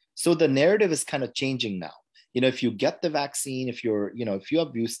 So the narrative is kind of changing now. If you get the vaccine, if you are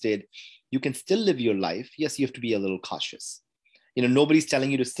boosted, you can still live your life. Yes, you have to be a little cautious. Nobody's telling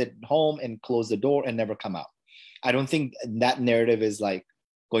you to sit home and close the door and never come out. I don't think that narrative is like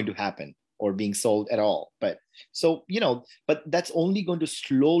going to happen or being sold at all. But but that's only going to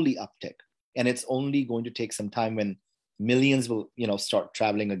slowly uptick. And it's only going to take some time when millions will, start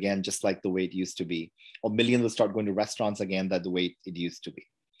traveling again, just like the way it used to be, or millions will start going to restaurants again, that the way it used to be.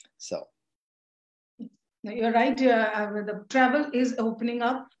 So. You're right. The travel is opening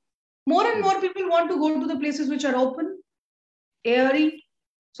up. More and more people want to go to the places which are open, airy,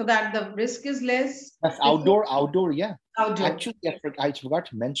 so that the risk is less. That's outdoor, yeah. Outdoor. Actually, I forgot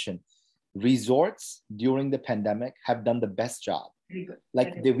to mention, resorts during the pandemic have done the best job. Very good.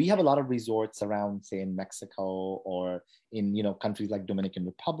 Like we have a lot of resorts around, say, in Mexico or in countries like Dominican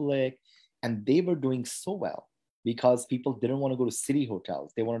Republic, and they were doing so well because people didn't want to go to city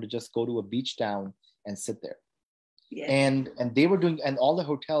hotels. They wanted to just go to a beach town and sit there. Yes. And they were doing, and all the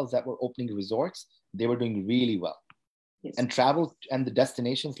hotels that were opening resorts, they were doing really well. Yes. And travel and the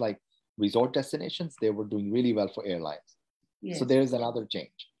destinations, like resort destinations, they were doing really well for airlines. Yes. So there's another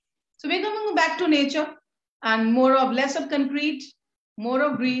change. So we're coming back to nature and less of concrete, more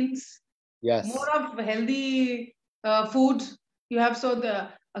of greens, yes, more of healthy food. You have the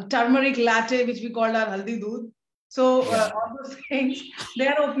turmeric latte, which we call our haldi doodh. So all those things, they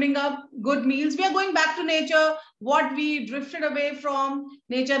are opening up good meals. We are going back to nature. What we drifted away from,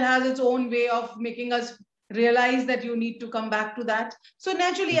 nature has its own way of making us realize that you need to come back to that. So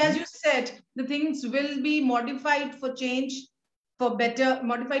naturally, as you said, the things will be modified for change, for better,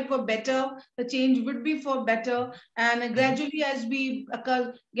 modified for better. The change would be for better. And gradually as we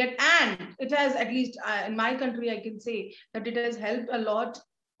and it has, at least in my country, I can say that it has helped a lot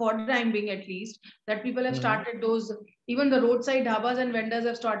for the time being, at least, that people have started even the roadside dhabas and vendors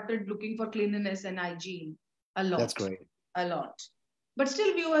have started looking for cleanliness and hygiene a lot. That's great. A lot. But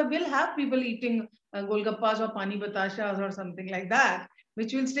still we will have people eating golgappas or pani batashas or something like that,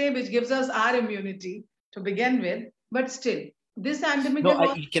 which gives us our immunity to begin with. But still, this pandemic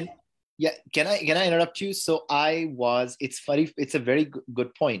can I interrupt you? So it's funny, it's a very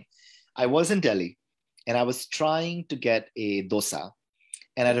good point. I was in Delhi and I was trying to get a dosa.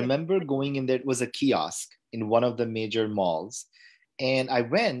 And I remember going in there, it was a kiosk in one of the major malls. And I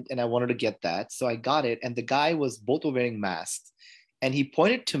went and I wanted to get that. So I got it. And the guy both were wearing masks. And he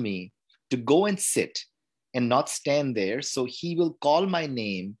pointed to me to go and sit and not stand there. So he will call my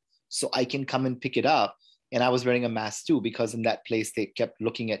name so I can come and pick it up. And I was wearing a mask too, because in that place, they kept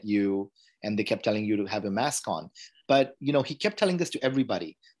looking at you and they kept telling you to have a mask on. But, he kept telling this to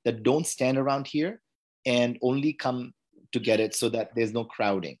everybody, that don't stand around here and only come to get it so that there's no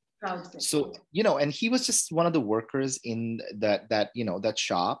crowding. So, and he was just one of the workers in that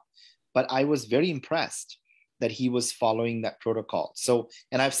shop, but I was very impressed that he was following that protocol. So,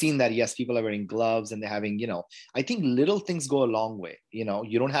 and I've seen that, yes, people are wearing gloves and they're having, I think little things go a long way.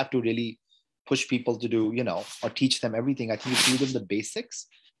 You don't have to really push people to do, or teach them everything. I think if you give them the basics,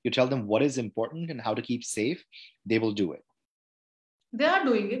 you tell them what is important and how to keep safe, they will do it. They are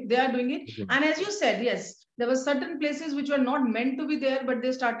doing it. And as you said, yes, there were certain places which were not meant to be there, but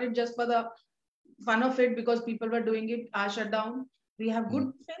they started just for the fun of it because people were doing it, are shut down. We have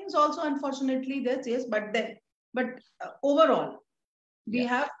good things also, unfortunately, yes, but overall, we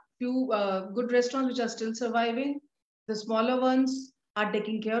have few good restaurants which are still surviving. The smaller ones are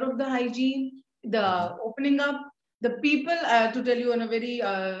taking care of the hygiene, the opening up. The people, to tell you on a very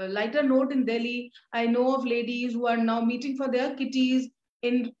lighter note, in Delhi, I know of ladies who are now meeting for their kitties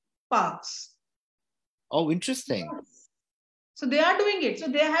in parks. Oh, interesting. So they are doing it. So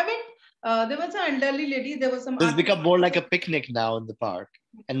they haven't, there was an elderly lady, there was some... It's become more like a picnic now in the park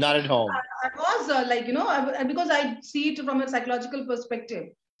and not at home. I was like, you know, because I see it from a psychological perspective.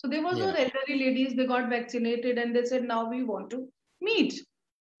 So there was those elderly ladies, they got vaccinated and they said, now we want to meet.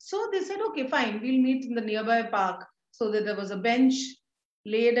 So they said, okay, fine, we'll meet in the nearby park. So that there was a bench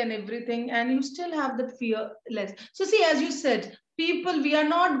laid and everything, and you still have that fear less. So see, as you said, people, we are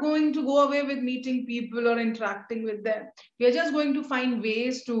not going to go away with meeting people or interacting with them. We are just going to find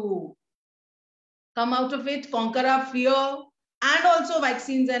ways to come out of it, conquer our fear, and also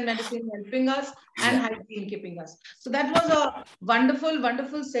vaccines and medicine helping us, and hygiene keeping us. So that was a wonderful,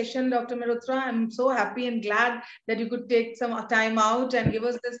 wonderful session, Dr. Mehrotra. I'm so happy and glad that you could take some time out and give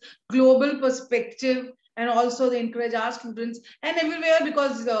us this global perspective, and also encourage our students and everywhere,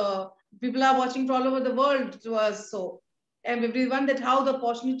 because people are watching all over the world to us. So, and everyone, that how the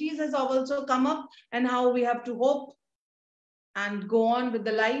opportunities has also come up, and how we have to hope and go on with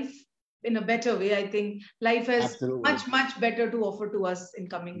the life in a better way. I think life has much, much better to offer to us in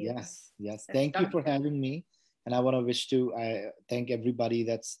coming years. Yes. Thank you for having me. And I want to thank everybody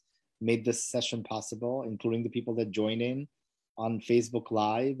that's made this session possible, including the people that joined in on Facebook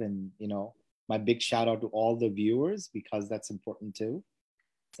Live. And, you know, my big shout out to all the viewers, because that's important too.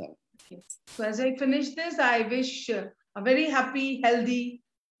 So as I finish this, I wish a very happy, healthy,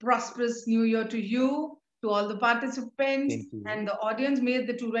 prosperous new year to you, to all the participants and the audience. May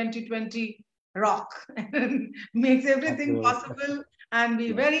the 2020 rock and makes everything possible, and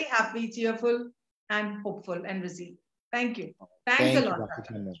be very happy, cheerful, and hopeful and resilient. Thank you. Thanks a lot.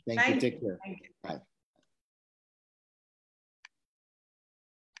 Dr. Tandon. Thank you. Take care. Thank you. Bye.